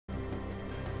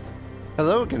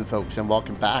Hello again, folks, and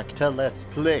welcome back to Let's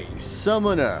Play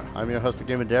Summoner. I'm your host, the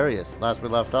Gamer Darius. Last we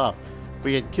left off,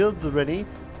 we had killed the Rennie,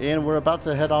 and we're about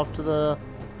to head off to the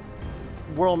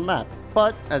world map.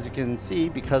 But, as you can see,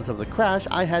 because of the crash,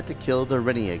 I had to kill the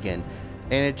Rennie again.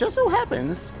 And it just so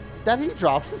happens that he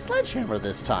drops a sledgehammer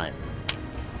this time.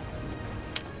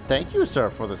 Thank you, sir,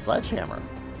 for the sledgehammer.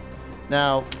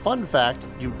 Now, fun fact,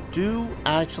 you do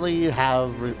actually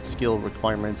have skill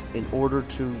requirements in order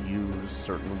to use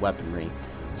certain weaponry.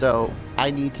 So, I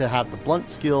need to have the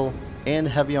blunt skill and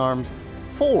heavy arms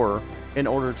 4 in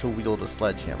order to wield a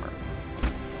sledgehammer.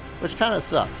 Which kind of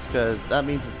sucks, because that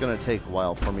means it's going to take a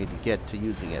while for me to get to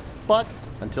using it. But,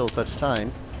 until such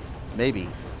time, maybe,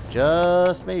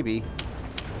 just maybe,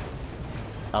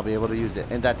 I'll be able to use it.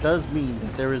 And that does mean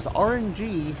that there is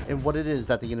RNG in what it is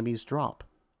that the enemies drop.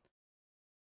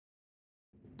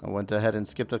 I went ahead and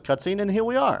skipped a cutscene, and here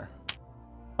we are.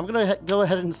 I'm going to go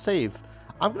ahead and save.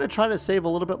 I'm going to try to save a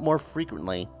little bit more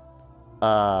frequently.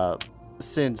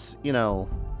 Since, you know,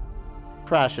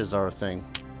 crashes are a thing.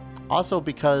 Also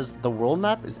because the world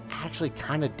map is actually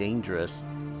kind of dangerous.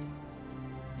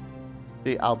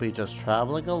 See, I'll be just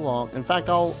traveling along. In fact,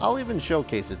 I'll even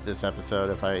showcase it this episode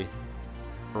if I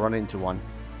run into one.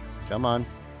 Come on.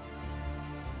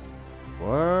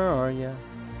 Where are you?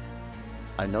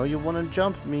 I know you want to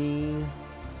jump me.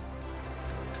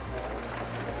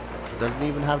 It doesn't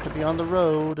even have to be on the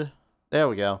road. There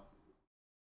we go.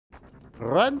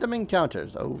 Random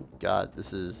encounters. Oh god,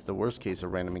 this is the worst case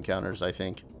of random encounters, I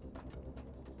think.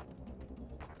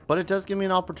 But it does give me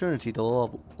an opportunity to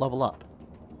level up.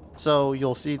 So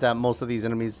you'll see that most of these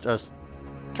enemies just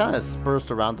kind of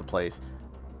dispersed around the place.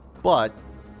 But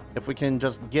if we can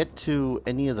just get to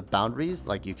any of the boundaries,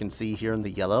 like you can see here in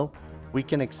the yellow, we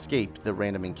can escape the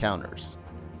random encounters.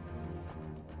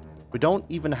 We don't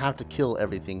even have to kill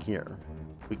everything here.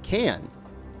 We can.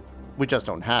 We just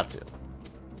don't have to.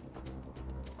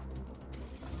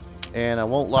 And I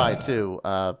won't lie too,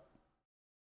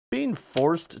 being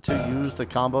forced to use the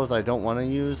combos I don't want to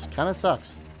use kind of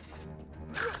sucks.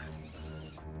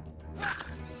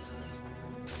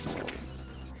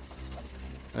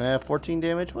 14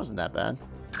 damage wasn't that bad.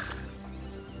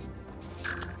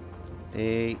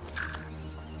 8,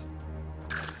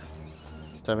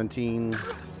 17,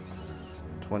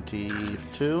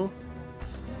 22.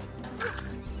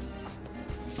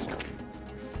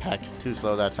 Heck, too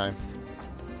slow that time.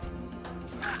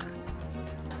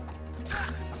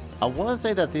 I want to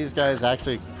say that these guys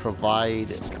actually provide,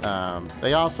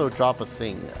 they also drop a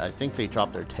thing. I think they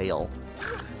drop their tail.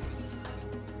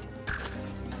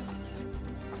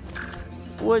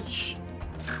 Which,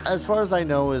 as far as I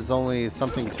know, is only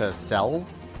something to sell.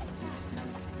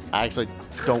 I actually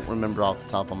don't remember off the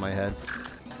top of my head.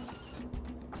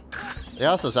 They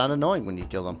also sound annoying when you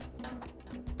kill them.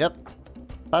 Yep.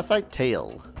 Passite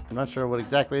tail. I'm not sure what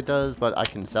exactly it does, but I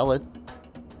can sell it.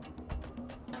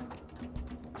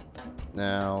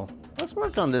 Now, let's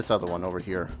work on this other one over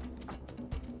here.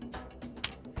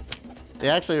 They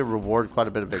actually reward quite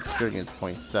a bit of experience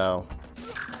points, so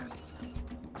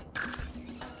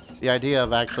the idea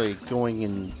of actually going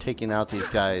and taking out these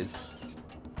guys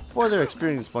for their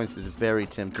experience points is very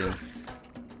tempting.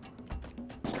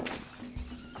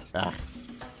 Ah.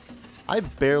 I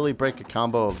barely break a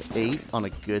combo of 8 on a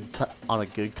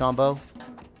good combo.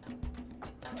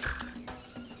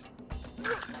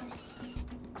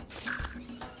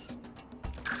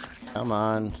 Come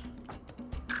on.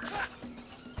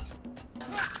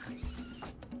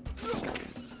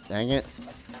 Dang it.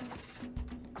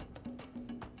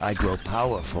 I grow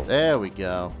powerful. There we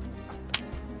go.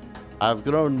 I've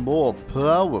grown more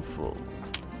powerful.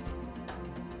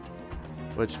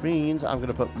 Which means I'm going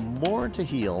to put more into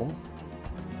heal.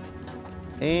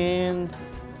 And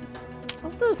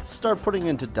I'm going to start putting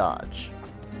into dodge.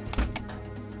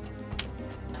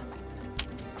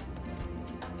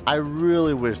 I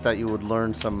really wish that you would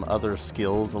learn some other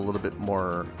skills a little bit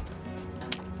more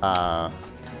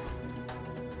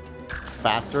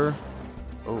faster.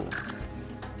 Oh.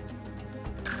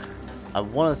 I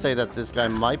want to say that this guy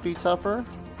might be tougher.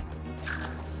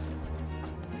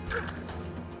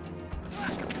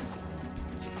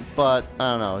 But,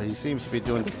 I don't know, he seems to be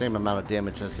doing the same amount of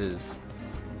damage as his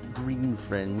green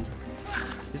friend.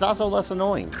 He's also less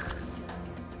annoying.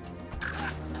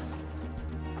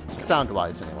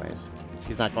 Sound-wise, anyways.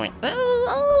 He's not going,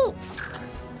 oh,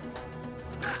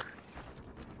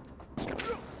 oh.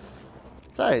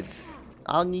 Besides,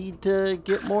 I'll need to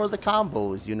get more of the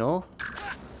combos, you know?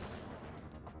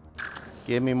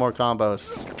 Give me more combos.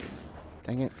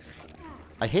 Dang it.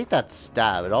 I hate that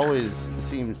stab. It always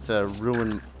seems to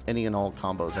ruin any and all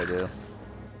combos I do.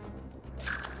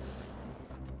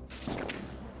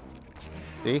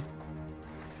 See?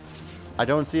 I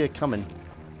don't see it coming.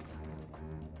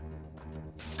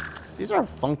 These are a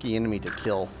funky enemy to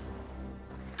kill.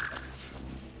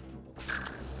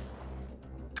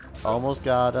 Almost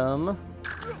got him.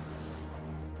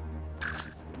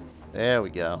 There we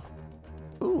go.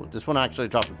 Ooh, this one actually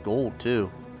dropped gold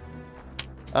too.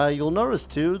 You'll notice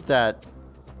too that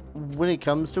when it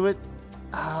comes to it,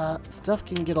 stuff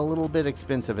can get a little bit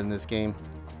expensive in this game.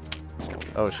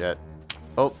 Oh shit.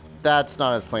 Oh, that's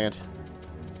not as planned.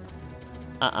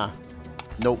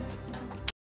 Nope.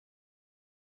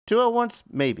 2 at once?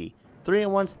 Maybe. 3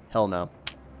 at once? Hell no.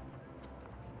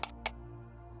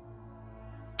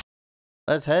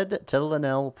 Let's head to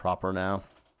Lenele proper now.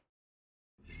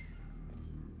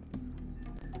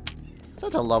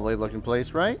 Such a lovely looking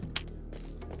place, right?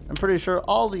 I'm pretty sure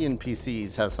all the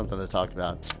NPCs have something to talk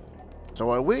about. So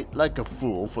I wait like a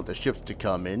fool for the ships to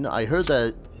come in. I heard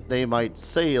that they might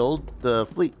sail the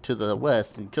fleet to the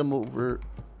west and come over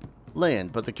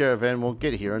land, but the caravan won't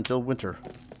get here until winter.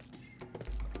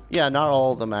 Yeah, not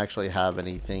all of them actually have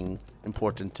anything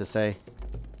important to say.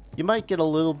 You might get a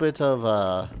little bit of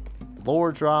a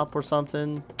lore drop or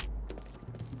something.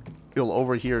 You'll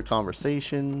overhear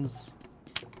conversations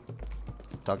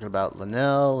talking about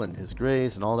Lenele and his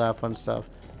grace and all that fun stuff.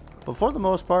 But for the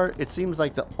most part, it seems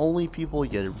like the only people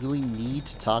you really need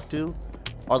to talk to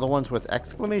are the ones with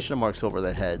exclamation marks over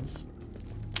their heads.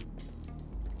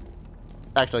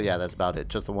 Actually, yeah, that's about it.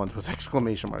 Just the ones with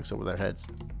exclamation marks over their heads.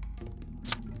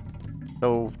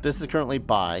 So, this is currently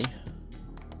buy.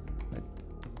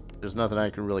 There's nothing I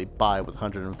can really buy with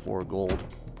 104 gold.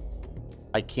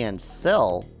 I can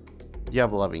sell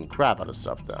Diablo-loving crap out of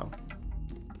stuff, though.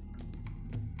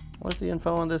 What's the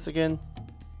info on this again?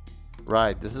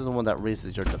 Right, this is the one that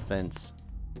raises your defense.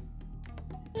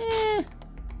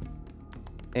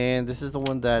 And this is the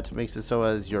one that makes it so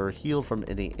as you're healed from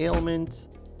any ailment.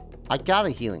 I got a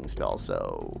healing spell,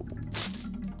 so...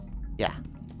 yeah.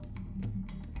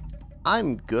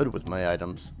 I'm good with my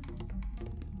items.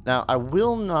 Now, I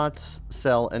will not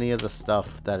sell any of the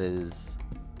stuff that is...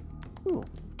 ooh,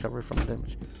 recovery from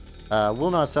damage. Will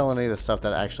not sell any of the stuff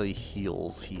that actually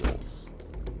heals.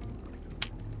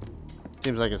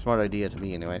 Seems like a smart idea to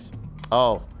me anyways.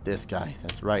 Oh, this guy.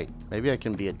 That's right. Maybe I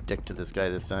can be a dick to this guy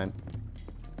this time.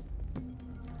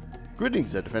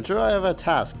 Greetings, adventurer. I have a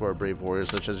task for a brave warrior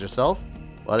such as yourself.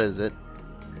 What is it?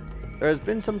 There has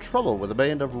been some trouble with a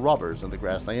band of robbers in the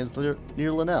grasslands near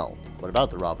Lenele. What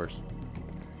about the robbers?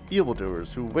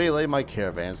 Evildoers who waylay my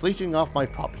caravans, leeching off my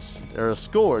profits. They're a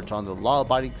scourge on the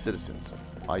law-abiding citizens.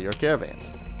 By your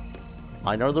caravans.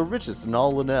 Mine are the richest in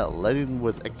all Lenele, laden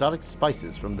with exotic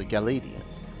spices from the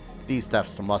Galadians. These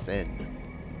thefts must end.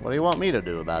 What do you want me to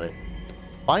do about it?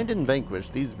 Find and vanquish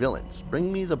these villains.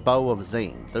 Bring me the bow of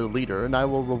Zane, their leader, and I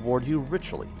will reward you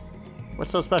richly.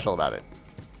 What's so special about it?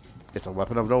 It's a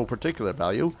weapon of no particular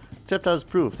value, except as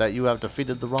proof that you have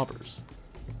defeated the robbers.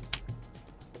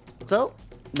 So,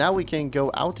 now we can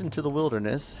go out into the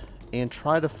wilderness and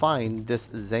try to find this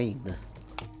Zane.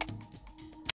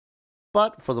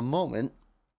 But for the moment,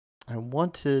 I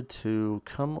wanted to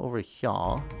come over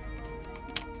here,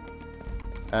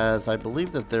 as I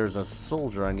believe that there's a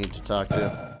soldier I need to talk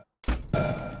to.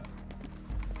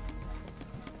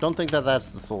 Don't think that that's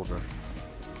the soldier.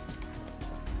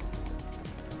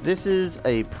 This is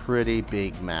a pretty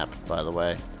big map, by the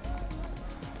way.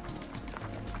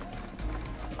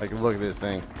 I can look at this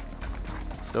thing.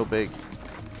 It's so big.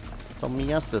 So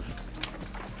massive.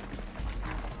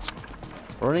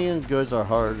 Orinian goods are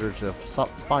harder to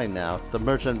find now. The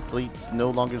merchant fleets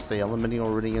no longer sail and many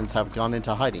Orinians have gone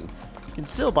into hiding. You can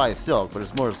still buy silk, but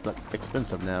it's more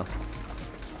expensive now.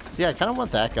 So yeah, I kind of want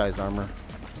that guy's armor.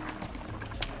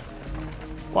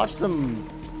 Watch them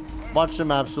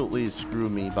absolutely screw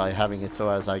me by having it so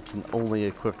as I can only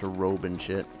equip a robe and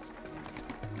shit.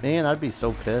 Man, I'd be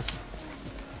so pissed.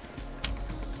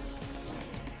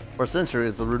 For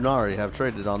centuries, the Runari have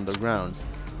traded on the grounds.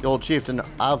 The old chieftain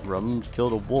Avram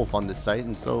killed a wolf on this site,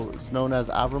 and so it's known as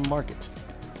Avram Market.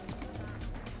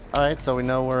 Alright, so we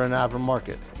know we're in Avram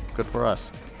Market. Good for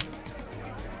us.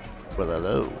 Well,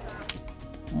 hello.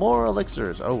 More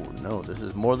elixirs. Oh, no, this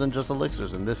is more than just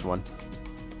elixirs in this one.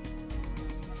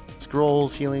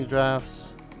 Scrolls, healing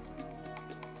drafts,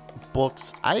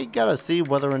 books. I gotta see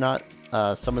whether or not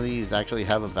some of these actually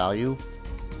have a value.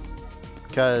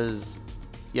 Because...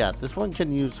 yeah, this one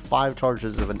can use 5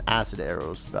 charges of an acid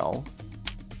arrow spell.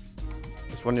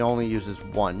 This one only uses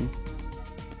 1.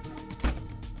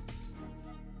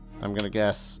 I'm gonna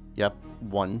guess, yep,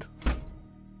 1.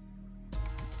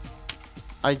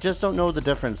 I just don't know the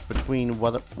difference between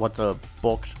what's a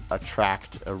book, a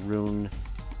tract, a rune,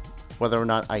 whether or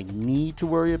not I need to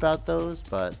worry about those,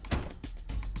 but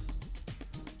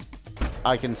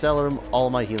I can sell him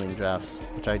all my healing drafts,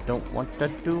 which I don't want to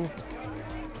do.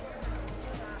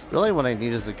 Really, what I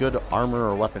need is a good armor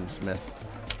or weaponsmith.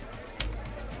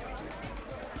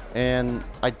 And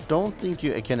I don't think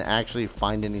you can actually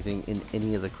find anything in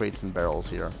any of the crates and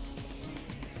barrels here.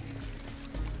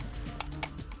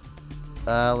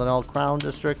 Lenele Crown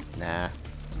District? Nah.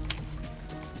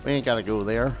 We ain't gotta go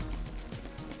there.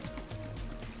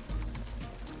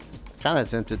 Kinda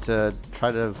tempted to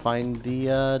try to find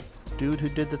the dude who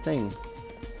did the thing.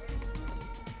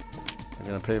 I'm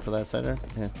gonna pay for that cider?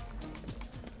 Yeah.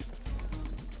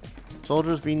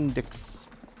 Soldiers being dicks.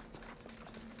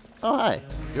 Oh, hi.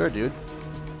 You're a dude.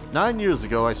 9 years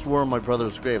ago, I swore on my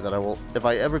brother's grave that if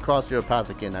I ever crossed your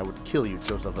path again, I would kill you,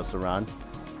 Joseph of Saran.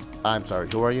 I'm sorry,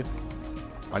 who are you?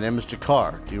 My name is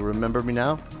Jakar. Do you remember me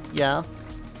now? Yeah.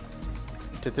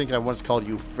 To think I once called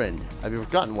you friend. Have you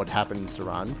forgotten what happened in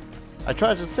Saran? I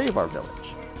tried to save our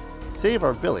village. Save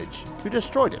our village? You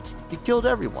destroyed it. You killed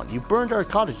everyone. You burned our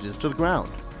cottages to the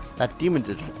ground. That demon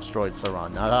destroyed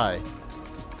Saran, not I.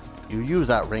 You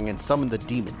used that ring and summoned the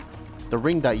demon. The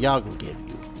ring that Yago gave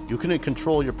you. You couldn't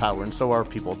control your power and so our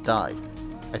people died.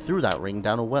 I threw that ring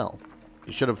down a well.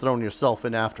 You should have thrown yourself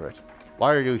in after it.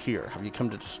 Why are you here? Have you come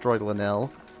to destroy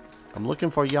Lenele? I'm looking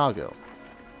for Yago.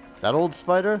 That old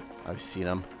spider? I've seen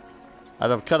him. I'd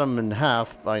have cut him in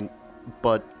half,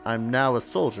 but I'm now a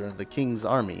soldier in the king's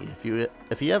army.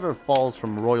 If he ever falls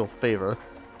from royal favor,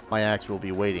 my axe will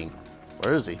be waiting.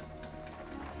 Where is he?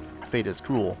 Fate is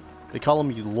cruel. They call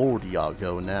him Lord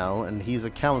Yago now, and he's a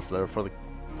counselor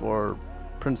for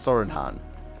Prince Sornahan.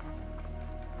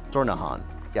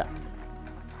 Yeah.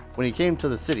 When he came to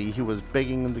the city, he was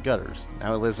begging in the gutters.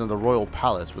 Now he lives in the royal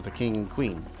palace with the king and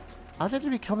queen. How did he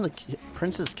become the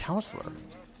prince's counselor?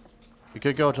 You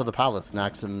could go to the palace and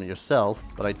ask him yourself,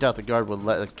 but I doubt the guard would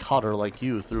let a cotter like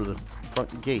you through the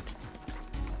front gate.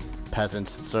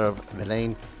 Peasants serve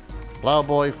villain.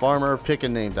 Plowboy, farmer, pick a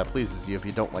name that pleases you if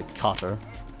you don't like cotter.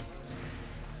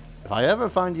 If I ever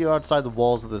find you outside the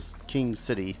walls of this king's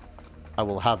city, I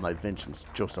will have my vengeance,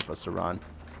 Joseph of Saran.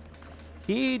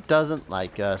 He doesn't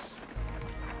like us.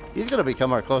 He's going to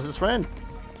become our closest friend.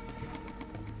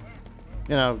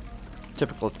 You know,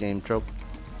 typical game trope.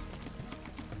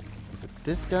 Is it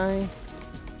this guy?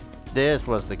 This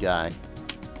was the guy.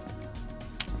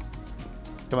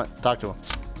 Come on, talk to him.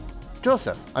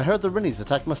 Joseph, I heard the Rinnies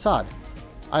attacked Masad.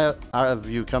 Have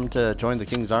you come to join the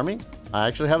king's army? I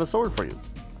actually have a sword for you.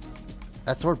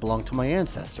 That sword belonged to my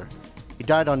ancestor. He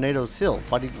died on Nado's Hill,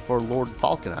 fighting for Lord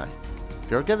Falconeye.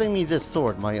 If you're giving me this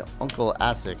sword, my uncle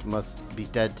Asik must be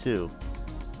dead too.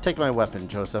 Take my weapon,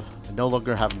 Joseph. I no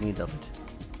longer have need of it.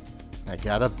 I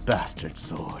got a bastard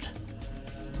sword.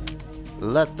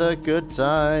 Let the good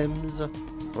times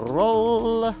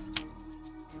roll.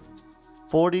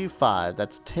 45.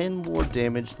 That's 10 more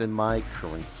damage than my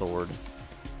current sword.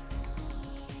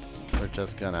 We're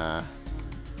just gonna...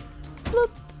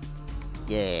 bloop.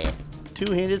 Yeah.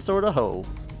 Two-handed sword of hoe.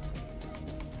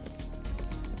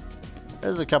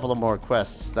 There's a couple of more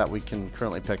quests that we can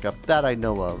currently pick up that I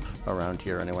know of around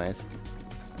here anyways.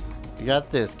 You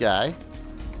got this guy.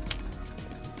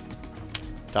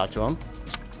 Talk to him.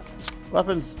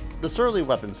 Weapons. The surly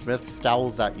weaponsmith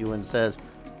scowls at you and says,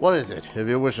 "What is it? If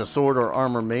you wish a sword or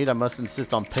armor made, I must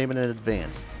insist on payment in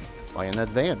advance." Why in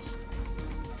advance?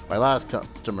 My last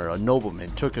customer, a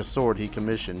nobleman, took a sword he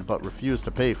commissioned but refused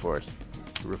to pay for it.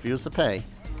 He refused to pay?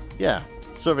 Yeah.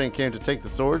 Servant came to take the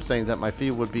sword, saying that my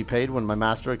fee would be paid when my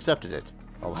master accepted it.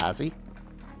 Oh, has he?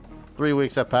 3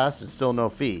 weeks have passed and still no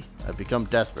fee. I've become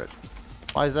desperate.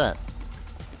 Why is that?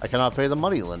 I cannot pay the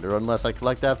moneylender unless I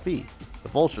collect that fee. The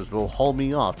vultures will haul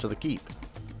me off to the keep.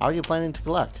 How are you planning to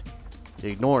collect? He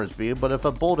ignores me, but if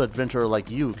a bold adventurer like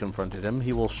you confronted him,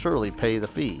 he will surely pay the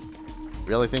fee.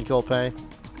 Really think he'll pay?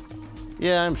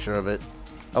 Yeah, I'm sure of it.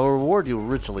 I will reward you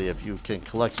richly if you can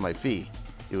collect my fee.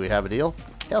 Do we have a deal?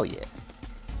 Hell yeah.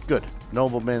 Good.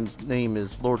 Nobleman's name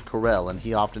is Lord Corell, and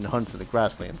he often hunts in the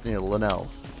grasslands near Lenele.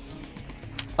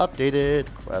 Updated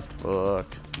quest book.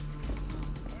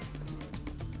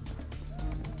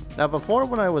 Now, before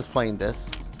when I was playing this,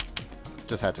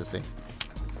 just had to see.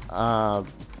 I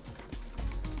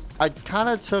kind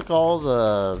of took all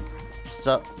the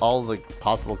stuff, all the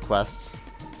possible quests,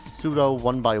 pseudo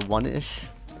 1x1-ish.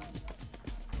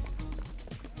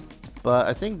 But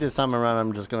I think this time around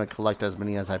I'm just going to collect as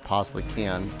many as I possibly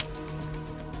can.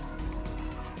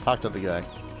 Talk to the guy.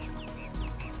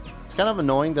 It's kind of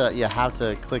annoying that you have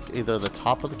to click either the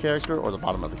top of the character or the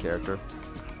bottom of the character.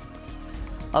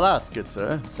 Alas, good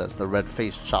sir, says the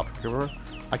red-faced shopkeeper,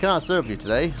 I cannot serve you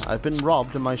today. I've been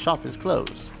robbed and my shop is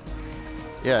closed.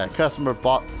 Yeah, a customer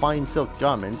bought fine silk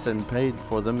garments and paid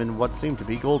for them in what seemed to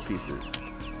be gold pieces.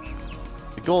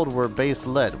 The gold were base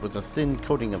lead with a thin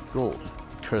coating of gold.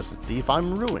 Cursed thief,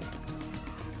 I'm ruined.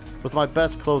 With my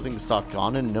best clothing stock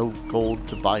gone and no gold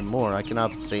to buy more, I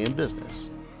cannot stay in business.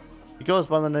 He goes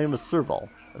by the name of Serval.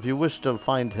 If you wish to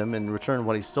find him and return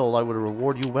what he stole, I would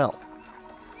reward you well.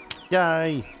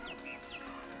 Yay!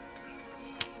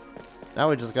 Now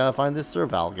we just gotta find this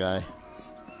Serval guy.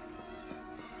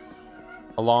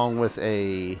 Along with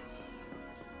a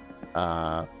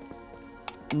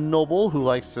noble who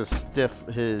likes to stiff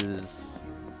his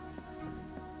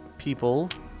people.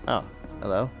 Oh,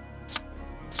 hello.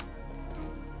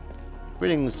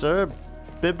 Greetings, sir.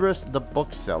 Bibrus the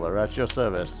bookseller at your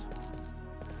service.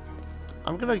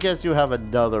 I'm gonna guess you have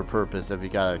another purpose if you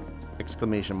got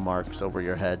exclamation marks over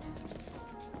your head.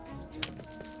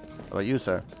 How about you,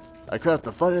 sir? I craft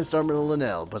the finest armor in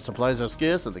Lenele, but supplies are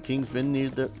scarce and the king's men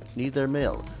need their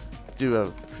mail. Do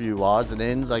a few odds and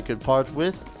ends I could part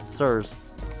with? Sirs,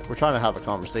 we're trying to have a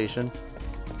conversation.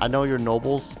 I know you're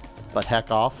nobles, but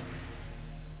heck off.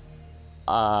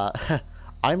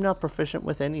 I'm not proficient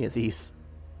with any of these.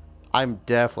 I'm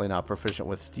definitely not proficient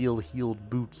with steel-heeled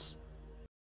boots.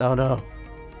 Oh no.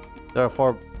 They're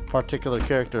for a particular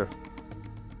character.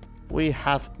 We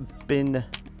have been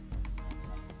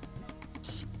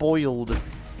spoiled.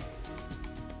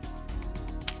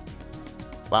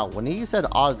 Wow, when he said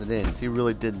odds and ends, he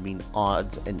really did mean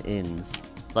odds and ends.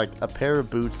 Like a pair of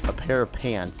boots, a pair of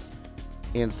pants,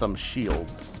 and some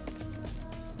shields.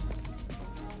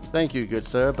 Thank you, good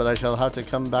sir, but I shall have to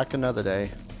come back another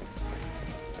day.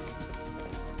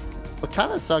 What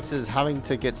kind of sucks is having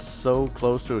to get so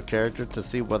close to a character to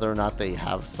see whether or not they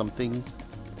have something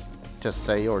to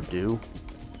say or do.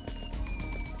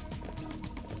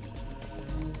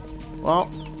 Well,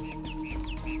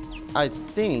 I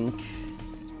think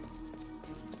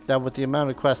that with the amount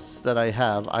of quests that I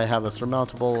have a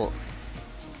surmountable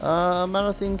amount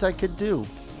of things I could do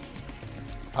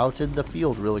out in the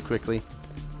field really quickly.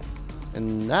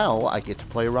 And now I get to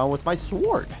play around with my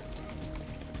sword.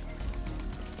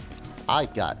 I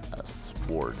got a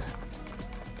sword.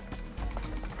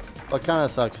 What kind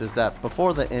of sucks is that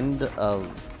before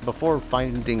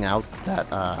finding out that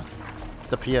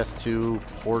the PS2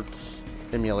 port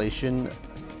emulation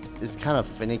is kind of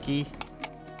finicky.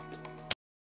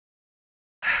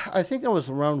 I think I was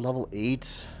around level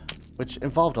 8, which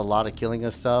involved a lot of killing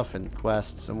of stuff and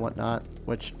quests and whatnot,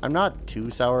 which I'm not too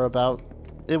sour about.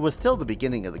 It was still the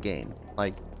beginning of the game.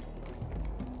 Like,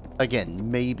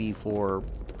 again, maybe 4 or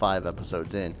 5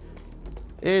 episodes in.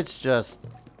 It's just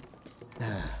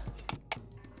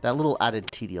that little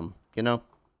added tedium, you know?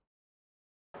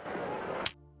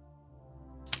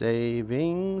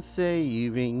 Saving,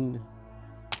 saving.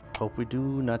 Hope we do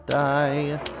not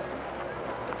die.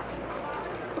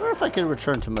 I wonder if I can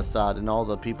return to Masad and all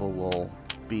the people will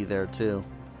be there too.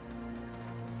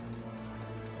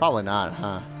 Probably not,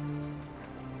 huh?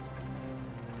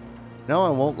 No,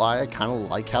 I won't lie, I kind of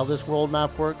like how this world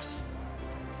map works.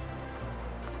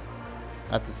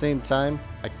 At the same time,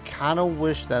 I kind of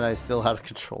wish that I still had a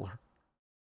controller.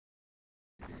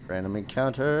 Random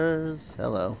encounters.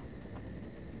 Hello.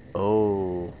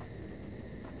 Oh.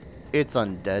 It's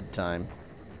undead time.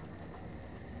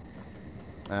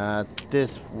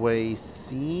 This way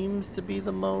seems to be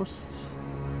the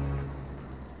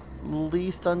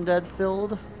least undead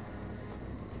filled.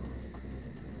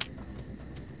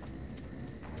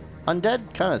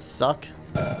 Undead kind of suck.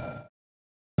 Yeah,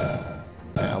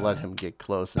 I'll let him get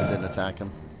close and then attack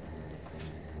him.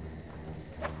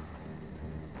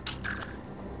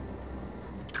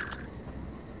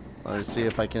 Let's see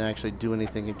if I can actually do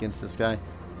anything against this guy.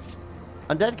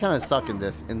 Undead kind of suck in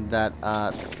this, in that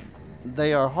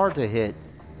they are hard to hit.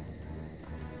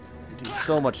 They do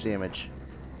so much damage.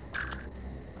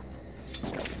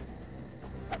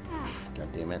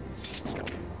 God damn it.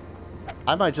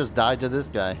 I might just die to this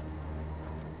guy.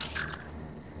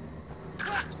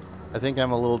 I think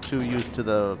I'm a little too used to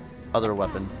the other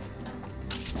weapon.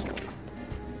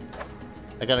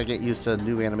 I gotta get used to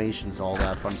new animations, all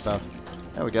that fun stuff.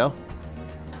 There we go.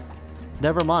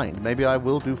 Never mind. Maybe I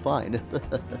will do fine.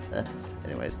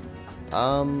 Anyways.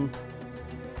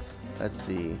 Let's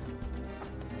see.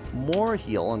 More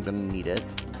heal. I'm gonna need it.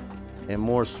 And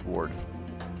more sword.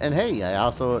 And hey, I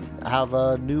also have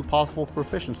a new possible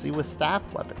proficiency with staff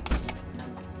weapons.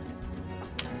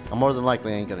 I more than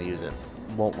likely ain't gonna use it.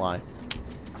 Won't lie.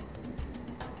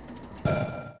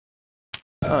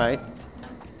 Alright.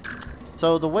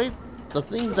 So the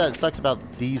thing that sucks about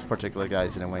these particular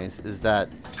guys anyways is that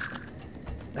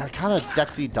they're kind of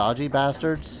dexy, dodgy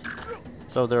bastards.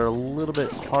 So they're a little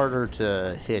bit harder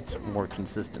to hit more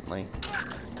consistently.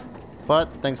 But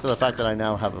thanks to the fact that I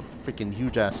now have a freaking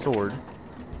huge-ass sword,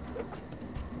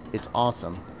 it's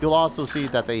awesome. You'll also see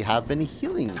that they have been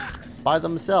healing by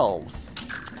themselves.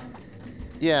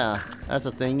 Yeah, that's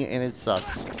a thing, and it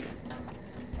sucks.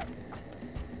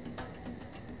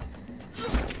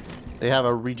 They have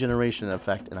a regeneration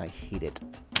effect, and I hate it.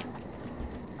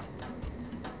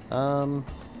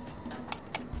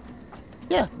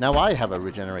 Yeah, now I have a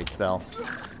regenerate spell.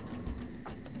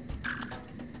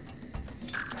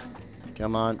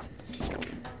 Come on.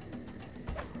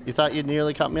 You thought you'd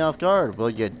nearly caught me off guard. Well,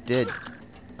 you did.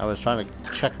 I was trying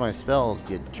to check my spells,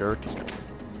 you jerk.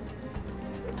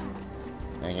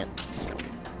 Dang it.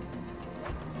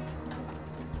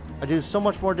 I do so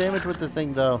much more damage with this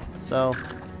thing, though, so...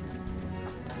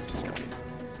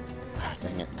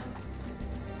 Dang it.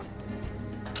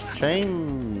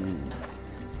 Chain.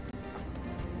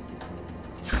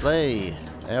 Slay.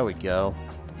 There we go.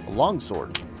 A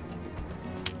longsword.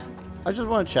 I just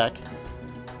want to check.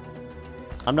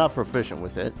 I'm not proficient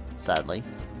with it, sadly.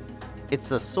 It's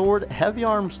a sword, heavy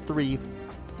arms 3,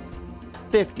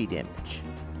 50 damage.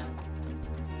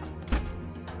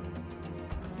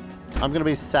 I'm gonna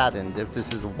be saddened if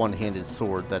this is a one-handed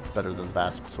sword that's better than the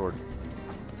Basque sword.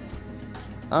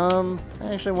 I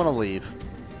actually want to leave.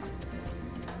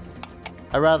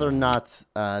 I'd rather not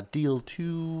deal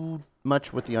too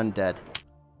much with the undead.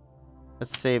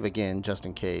 Let's save again, just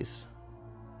in case.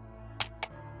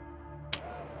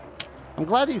 I'm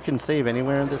glad you can save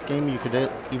anywhere in this game. You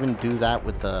could even do that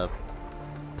with the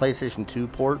PlayStation 2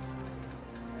 port.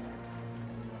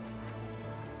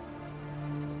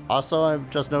 Also, I'm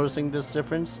just noticing this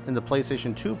difference. In the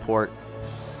PlayStation 2 port,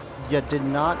 you did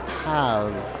not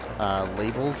have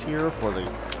labels here for the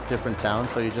different towns,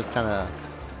 so you just kind of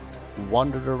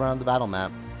wandered around the battle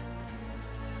map.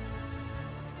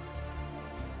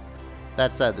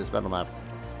 That said, this battle map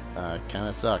kind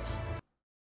of sucks.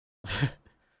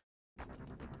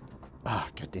 Ah,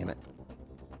 god damn it.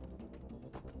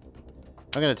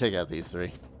 I'm gonna take out these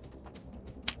 3.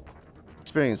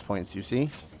 Experience points, you see?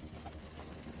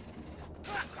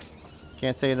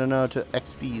 Can't say no to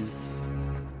XPs.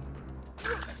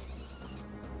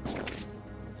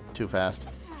 Too fast.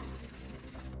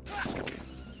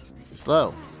 Too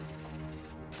slow.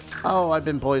 Oh, I've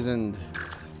been poisoned.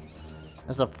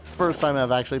 That's the first time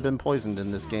I've actually been poisoned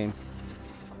in this game.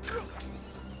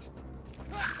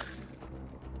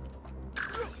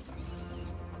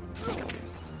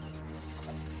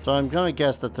 So I'm gonna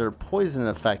guess that their poison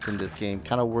effect in this game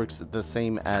kind of works the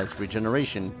same as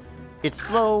regeneration. It's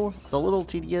slow, it's a little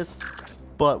tedious,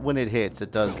 but when it hits,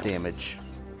 it does damage.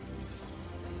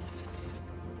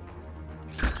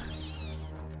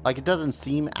 Like, it doesn't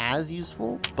seem as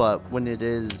useful, but when it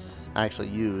is actually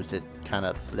used, it kind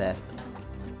of bleh.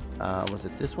 Was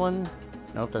it this one?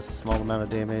 Nope, that's a small amount of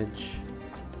damage.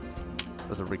 It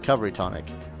was a recovery tonic.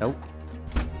 Nope.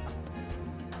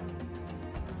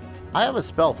 I have a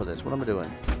spell for this. What am I doing?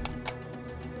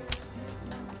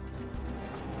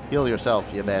 Heal yourself,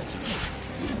 you bastard.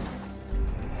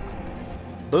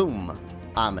 Boom.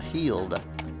 I'm healed.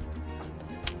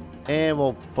 And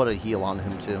we'll put a heal on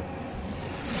him too.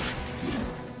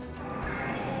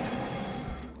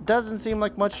 Doesn't seem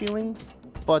like much healing,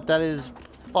 but that is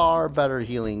far better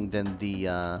healing than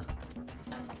the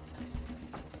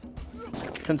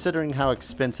considering how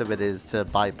expensive it is to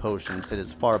buy potions, it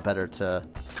is far better to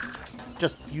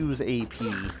just use AP.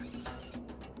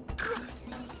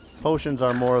 Potions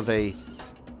are more of a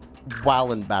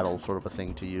while in battle sort of a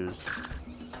thing to use.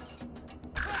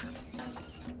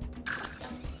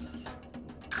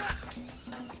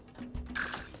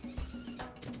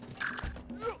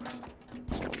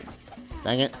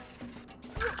 Dang it.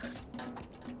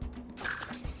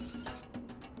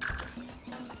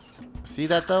 See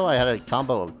that though? I had a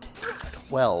combo of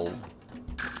 12.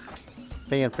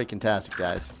 Fan-freaking-tastic,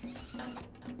 guys.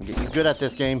 I'm getting good at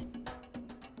this game.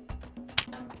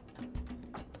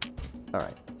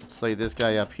 Alright. Slay this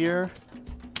guy up here.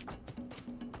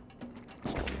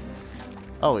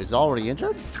 Oh, he's already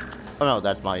injured? Oh no,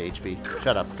 that's my HP.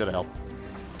 Shut up. Go to hell.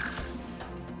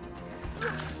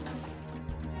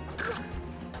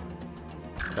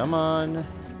 Come on.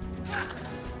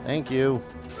 Thank you.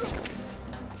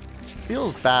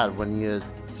 Feels bad when you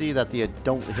see that you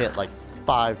don't hit like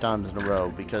 5 times in a row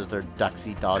because they're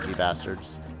ducksy, dodgy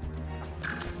bastards.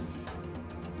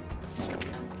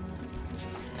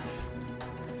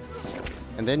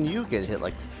 And then you get hit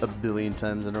like a billion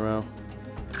times in a row.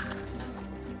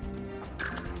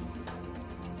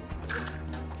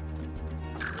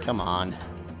 Come on.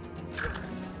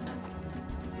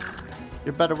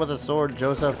 You're better with a sword,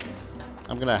 Joseph.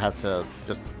 I'm gonna have to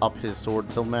just up his sword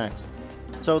till max.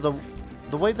 So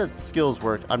the way that skills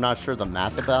work, I'm not sure the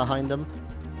math behind them.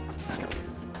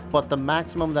 But the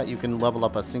maximum that you can level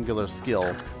up a singular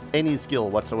skill, any skill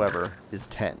whatsoever, is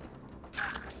 10.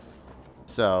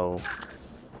 So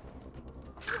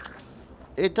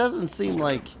it doesn't seem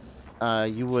like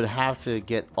you would have to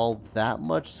get all that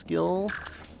much skill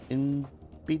in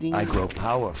beating. I grow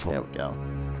powerful. There we go.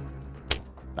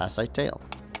 Bassite tail.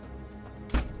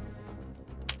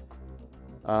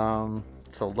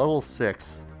 So level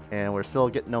 6, and we're still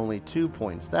getting only 2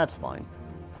 points. That's fine.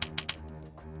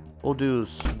 We'll do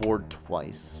sword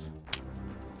twice.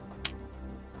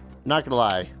 Not gonna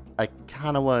lie, I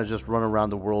kind of want to just run around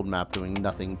the world map doing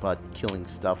nothing but killing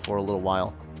stuff for a little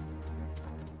while.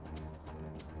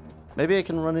 Maybe I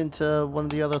can run into one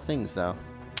of the other things, though.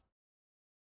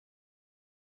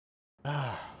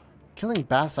 Killing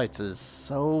bassites is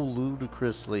so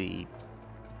ludicrously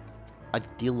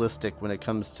idealistic when it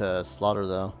comes to slaughter,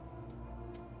 though.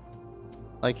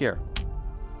 Like here.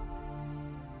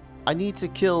 I need to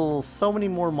kill so many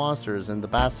more monsters, and the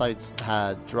bassites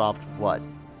had dropped, what,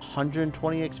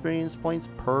 120 experience points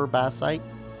per bassite?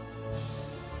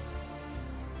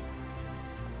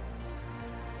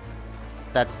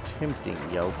 That's tempting,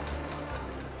 yo.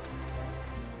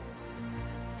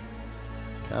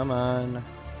 Come on.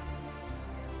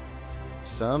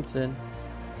 Something.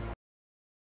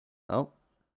 Oh.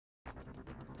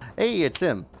 Hey, it's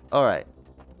him. Alright.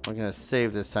 We're gonna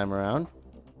save this time around.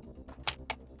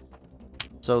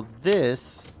 So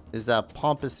this is that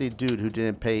pompousy dude who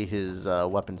didn't pay his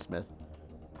weaponsmith.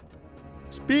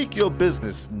 Speak your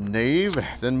business, knave.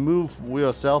 Then move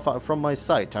yourself out from my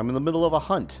sight. I'm in the middle of a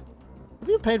hunt. Have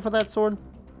you paid for that sword?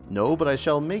 No, but I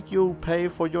shall make you pay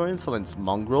for your insolence,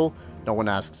 mongrel. No one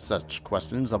asks such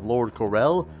questions of Lord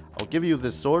Corell. I'll give you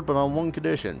this sword, but on one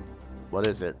condition. What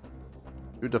is it?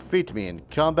 You defeat me in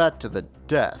combat to the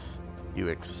death. You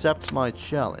accept my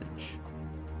challenge.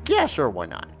 Yeah, sure, why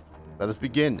not? Let us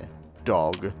begin,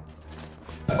 dog.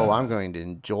 Oh, I'm going to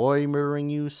enjoy murdering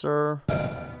you, sir.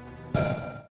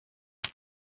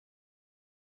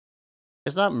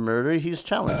 It's not murder, he's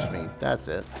challenged me. That's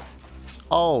it.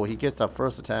 Oh, he gets the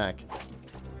first attack.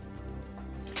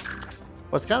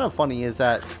 What's kind of funny is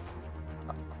that,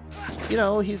 you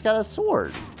know, he's got a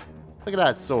sword. Look at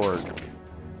that sword.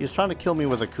 He's trying to kill me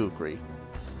with a kukri.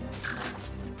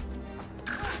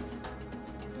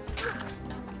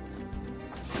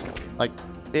 Like,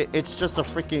 it's just a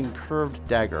freaking curved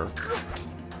dagger.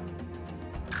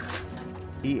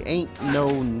 He ain't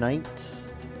no knight.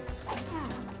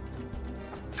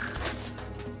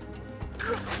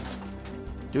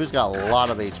 Dude's got a lot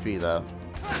of HP, though.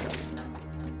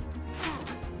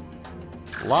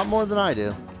 A lot more than I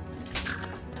do.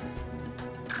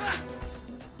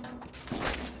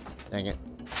 Dang it.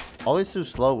 Always too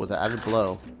slow with the added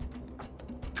blow.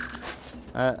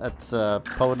 That's a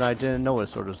poet and I didn't know it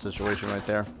sort of situation right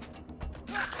there.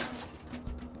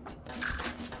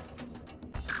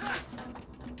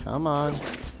 Come on.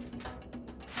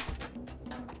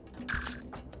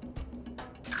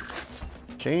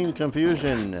 Chain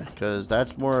confusion, because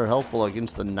that's more helpful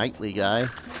against the knightly guy.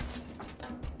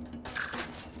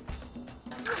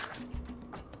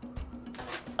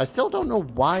 I still don't know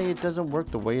why it doesn't work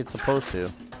the way it's supposed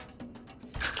to.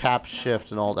 Cap,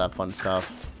 shift, and all that fun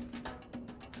stuff.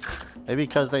 Maybe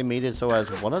because they made it so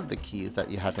as one of the keys that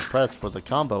you had to press for the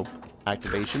combo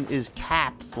activation is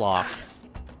caps lock.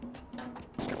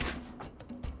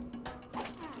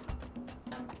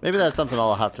 Maybe that's something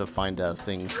I'll have to find a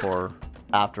thing for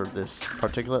after this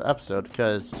particular episode,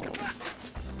 because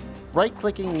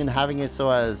right-clicking and having it so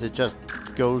as it just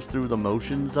goes through the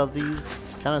motions of these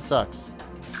kind of sucks.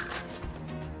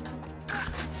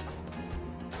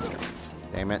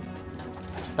 Damn it.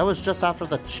 That was just after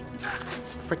the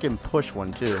freaking push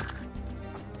one, too.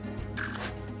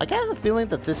 I get the feeling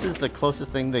that this is the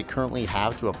closest thing they currently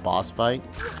have to a boss fight.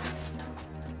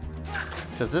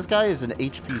 Because this guy is an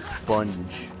HP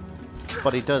sponge,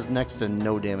 but he does next to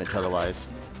no damage otherwise.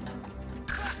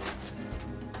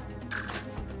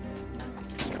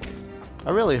 I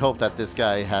really hope that this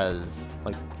guy has,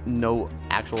 like, no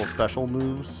actual special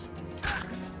moves.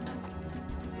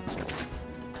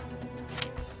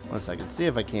 One second, see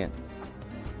if I can't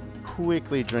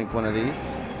quickly drink one of these.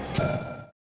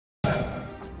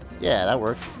 Yeah, that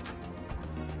worked.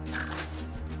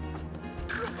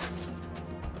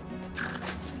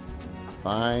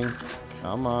 Fine.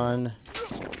 Come on.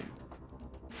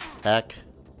 Heck.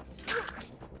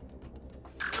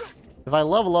 If I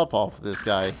level up off of this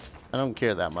guy, I don't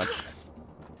care that much.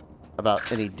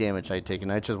 about any damage I'd taken.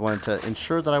 I just wanted to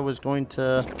ensure that I was going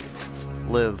to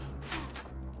live.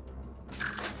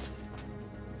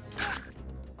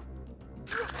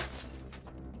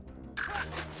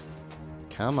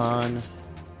 Come on.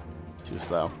 Too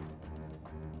slow.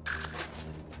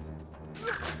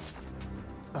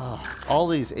 Ugh, all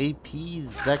these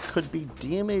APs, that could be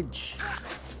damage.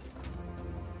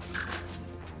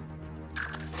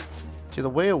 See, the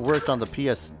way it worked on the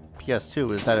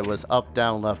PS2 is that it was up,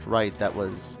 down, left, right. That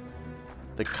was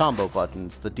the combo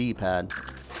buttons, the D-pad.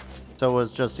 So it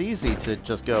was just easy to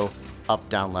just go up,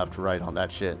 down, left, right on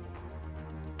that shit.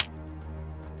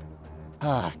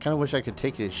 Ah, kind of wish I could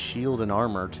take his shield and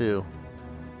armor too.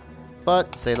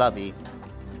 But, c'est la vie.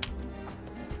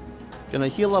 Gonna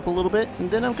heal up a little bit, and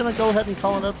then I'm gonna go ahead and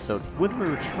call an episode. When we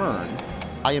return,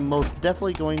 I am most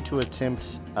definitely going to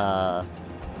attempt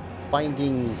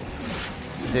finding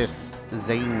this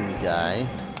Zane guy,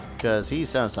 because he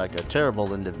sounds like a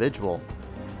terrible individual.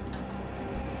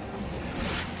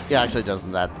 He actually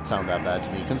doesn't sound that bad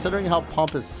to me, considering how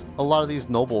pompous a lot of these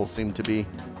nobles seem to be.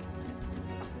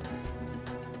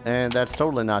 And that's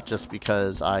totally not just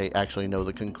because I actually know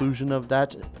the conclusion of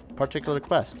that particular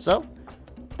quest. So,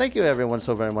 thank you everyone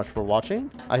so very much for watching.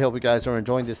 I hope you guys are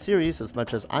enjoying this series as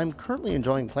much as I'm currently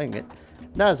enjoying playing it.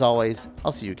 And as always,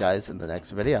 I'll see you guys in the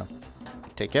next video.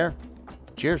 Take care.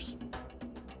 Cheers.